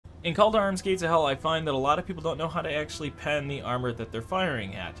In Call to Arms Gates of Hell, I find that a lot of people don't know how to actually pen the armor that they're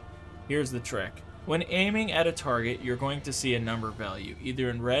firing at. Here's the trick. When aiming at a target, you're going to see a number value,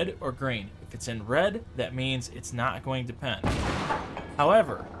 either in red or green. If it's in red, that means it's not going to pen.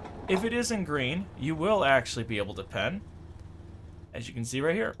 However, if it is in green, you will actually be able to pen, as you can see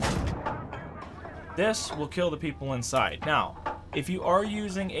right here. This will kill the people inside. Now, if you are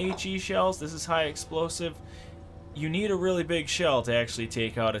using HE shells, this is high explosive, you need a really big shell to actually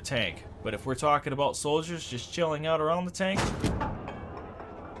take out a tank. But if we're talking about soldiers just chilling out around the tank,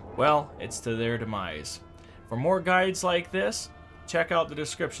 well, it's to their demise. For more guides like this, check out the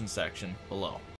description section below.